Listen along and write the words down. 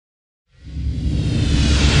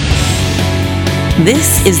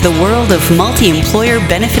This is the World of Multi-Employer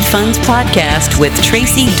Benefit Funds podcast with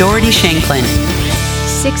Tracy Doherty Shanklin.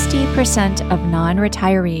 60% of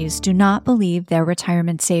non-retirees do not believe their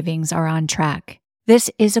retirement savings are on track.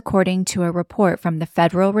 This is according to a report from the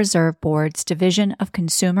Federal Reserve Board's Division of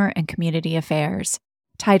Consumer and Community Affairs,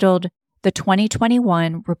 titled The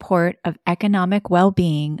 2021 Report of Economic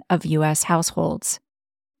Well-Being of U.S. Households.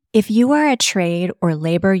 If you are a trade or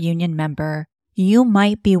labor union member, you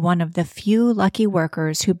might be one of the few lucky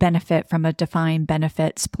workers who benefit from a defined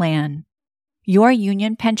benefits plan. Your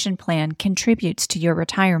union pension plan contributes to your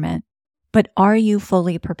retirement, but are you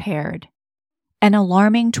fully prepared? An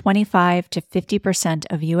alarming 25 to 50%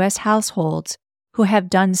 of U.S. households who have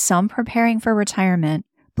done some preparing for retirement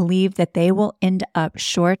believe that they will end up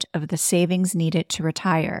short of the savings needed to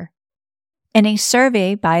retire. In a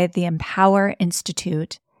survey by the Empower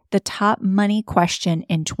Institute, the top money question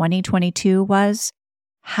in 2022 was,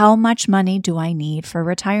 how much money do I need for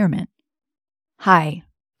retirement? Hi,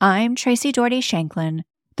 I'm Tracy Doherty Shanklin,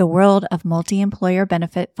 the World of Multi-Employer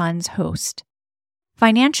Benefit Funds host.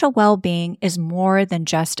 Financial well-being is more than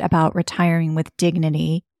just about retiring with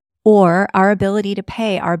dignity or our ability to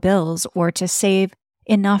pay our bills or to save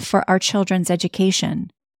enough for our children's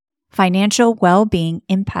education. Financial well-being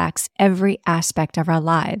impacts every aspect of our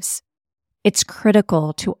lives. It's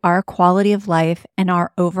critical to our quality of life and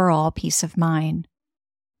our overall peace of mind.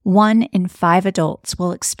 1 in 5 adults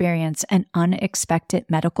will experience an unexpected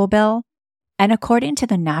medical bill, and according to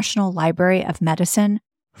the National Library of Medicine,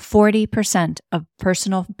 40% of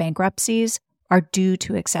personal bankruptcies are due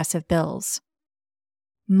to excessive bills.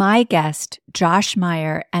 My guest, Josh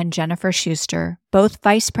Meyer and Jennifer Schuster, both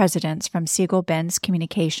vice presidents from Siegel-Benz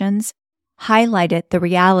Communications, highlighted the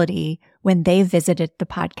reality when they visited the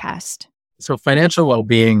podcast. So financial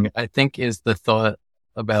well-being, I think, is the thought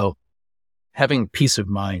about having peace of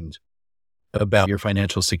mind about your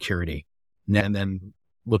financial security and then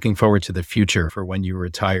looking forward to the future for when you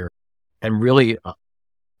retire and really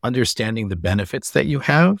understanding the benefits that you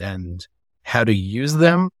have and how to use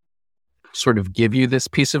them sort of give you this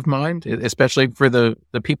peace of mind, especially for the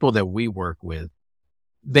people that we work with.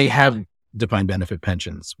 They have defined benefit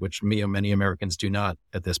pensions, which many Americans do not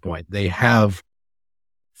at this point. They have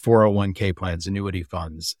 401k plans, annuity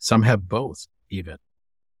funds. Some have both even.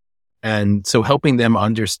 And so helping them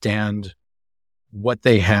understand what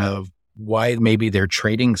they have, why maybe they're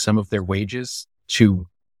trading some of their wages to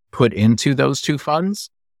put into those two funds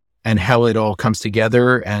and how it all comes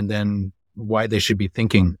together, and then why they should be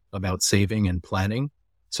thinking about saving and planning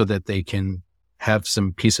so that they can have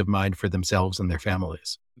some peace of mind for themselves and their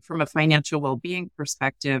families. From a financial well-being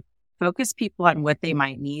perspective, focus people on what they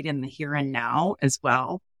might need in the here and now as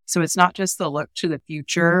well. So it's not just the look to the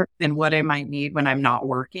future and what I might need when I'm not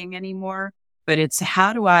working anymore, but it's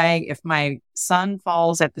how do I, if my son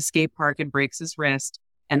falls at the skate park and breaks his wrist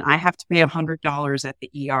and I have to pay $100 at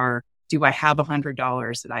the ER, do I have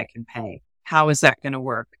 $100 that I can pay? How is that going to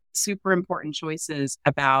work? Super important choices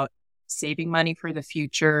about saving money for the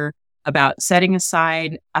future, about setting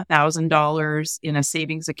aside $1,000 in a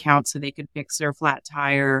savings account so they could fix their flat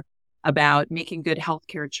tire, about making good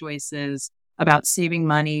healthcare choices, about saving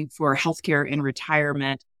money for healthcare in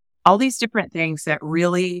retirement, all these different things that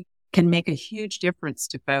really can make a huge difference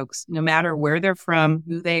to folks, no matter where they're from,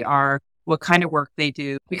 who they are, what kind of work they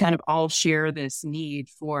do. We kind of all share this need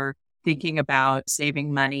for thinking about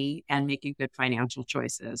saving money and making good financial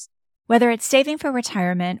choices. Whether it's saving for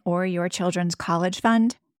retirement or your children's college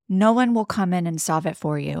fund, no one will come in and solve it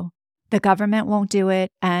for you. The government won't do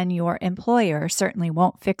it, and your employer certainly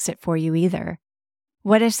won't fix it for you either.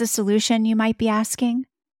 What is the solution, you might be asking?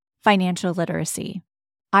 Financial literacy.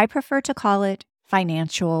 I prefer to call it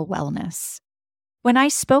financial wellness. When I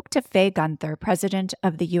spoke to Faye Gunther, president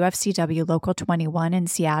of the UFCW Local 21 in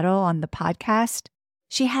Seattle, on the podcast,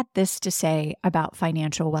 she had this to say about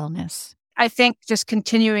financial wellness. I think just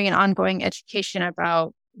continuing an ongoing education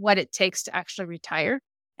about what it takes to actually retire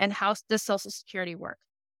and how does Social Security work?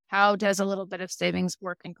 How does a little bit of savings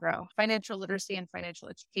work and grow? Financial literacy and financial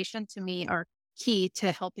education, to me, are key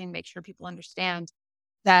to helping make sure people understand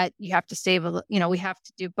that you have to save we have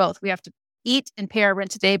to do both. We have to eat and pay our rent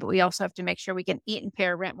today, but we also have to make sure we can eat and pay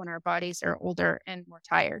our rent when our bodies are older and more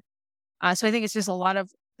tired. So I think it's just a lot of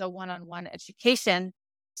the one-on-one education.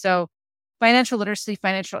 So financial literacy,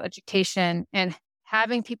 financial education, and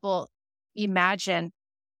having people imagine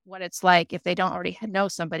what it's like if they don't already know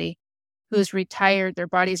somebody who's retired, their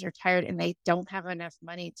bodies are tired, and they don't have enough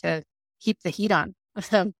money to keep the heat on.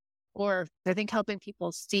 Or I think helping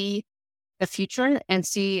people see the future and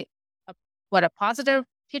see what a positive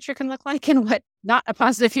future can look like and what not a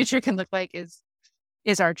positive future can look like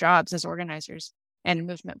is our jobs as organizers. and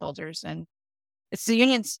movement builders. And it's the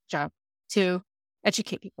union's job to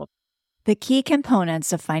educate people. The key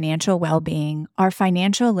components of financial well-being are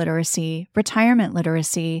financial literacy, retirement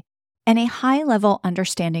literacy, and a high-level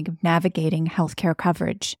understanding of navigating healthcare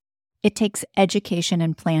coverage. It takes education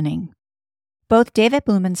and planning. Both David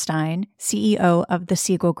Blumenstein, CEO of the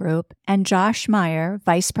Siegel Group, and Josh Meyer,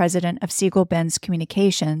 Vice President of Siegel-Benz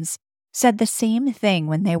Communications, said the same thing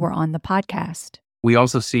when they were on the podcast. We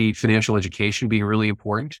also see financial education being really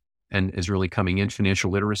important and is really coming in.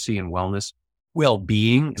 Financial literacy and wellness.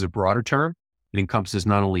 Well-being is a broader term. It encompasses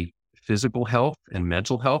not only physical health and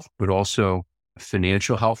mental health, but also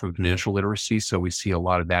financial health and financial literacy. So we see a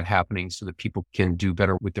lot of that happening so that people can do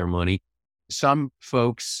better with their money. Some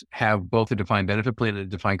folks have both a defined benefit plan and a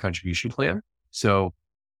defined contribution plan. So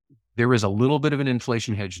there is a little bit of an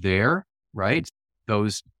inflation hedge there, right?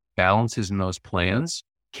 Those balances in those plans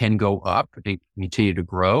can go up. They continue to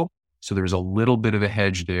grow. So there's a little bit of a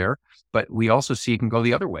hedge there, but we also see it can go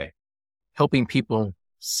the other way. Helping people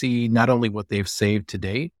see not only what they've saved to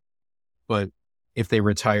date, but if they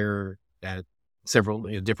retire at several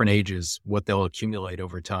different ages, what they'll accumulate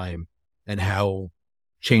over time and how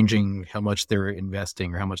changing how much they're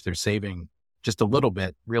investing or how much they're saving just a little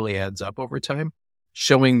bit really adds up over time.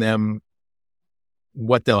 Showing them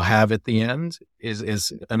what they'll have at the end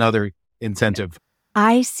is another incentive.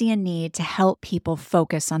 I see a need to help people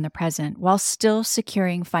focus on the present while still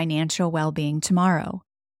securing financial well-being tomorrow.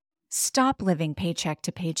 Stop living paycheck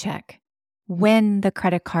to paycheck. Win the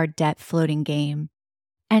credit card debt floating game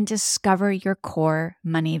and discover your core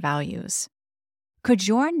money values. Could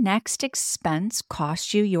your next expense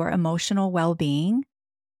cost you your emotional well-being?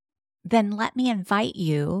 Then let me invite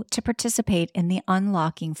you to participate in the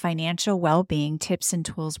Unlocking Financial Well-Being Tips and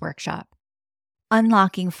Tools Workshop.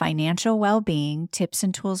 Unlocking Financial Well-Being Tips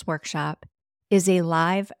and Tools Workshop is a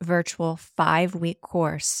live virtual 5-week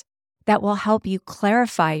course that will help you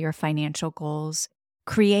clarify your financial goals,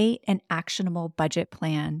 create an actionable budget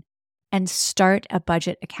plan, and start a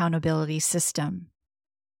budget accountability system.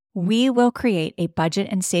 We will create a budget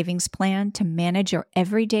and savings plan to manage your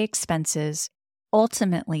everyday expenses,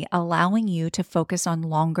 ultimately allowing you to focus on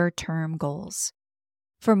longer-term goals.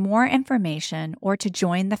 For more information or to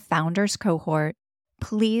join the Founders Cohort,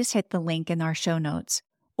 please hit the link in our show notes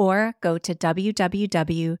or go to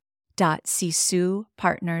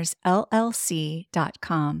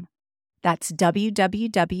www.sisupartnersllc.com. That's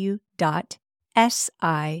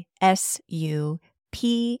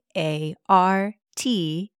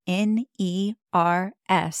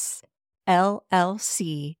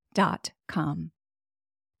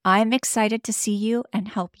I'm excited to see you and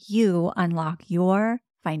help you unlock your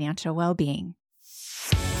financial well-being.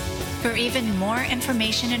 For even more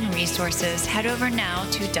information and resources, head over now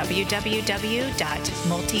to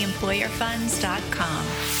www.multiemployerfunds.com.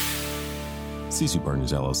 Sisu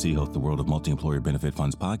Partners LLC hosts the World of Multi-Employer Benefit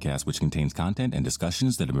Funds podcast, which contains content and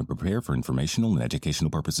discussions that have been prepared for informational and educational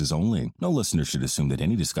purposes only. No listener should assume that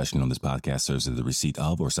any discussion on this podcast serves as the receipt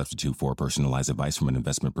of or substitute for personalized advice from an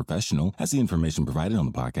investment professional, as the information provided on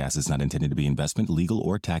the podcast is not intended to be investment, legal,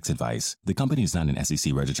 or tax advice. The company is not an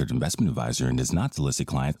SEC-registered investment advisor and does not solicit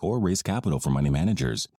clients or raise capital for money managers.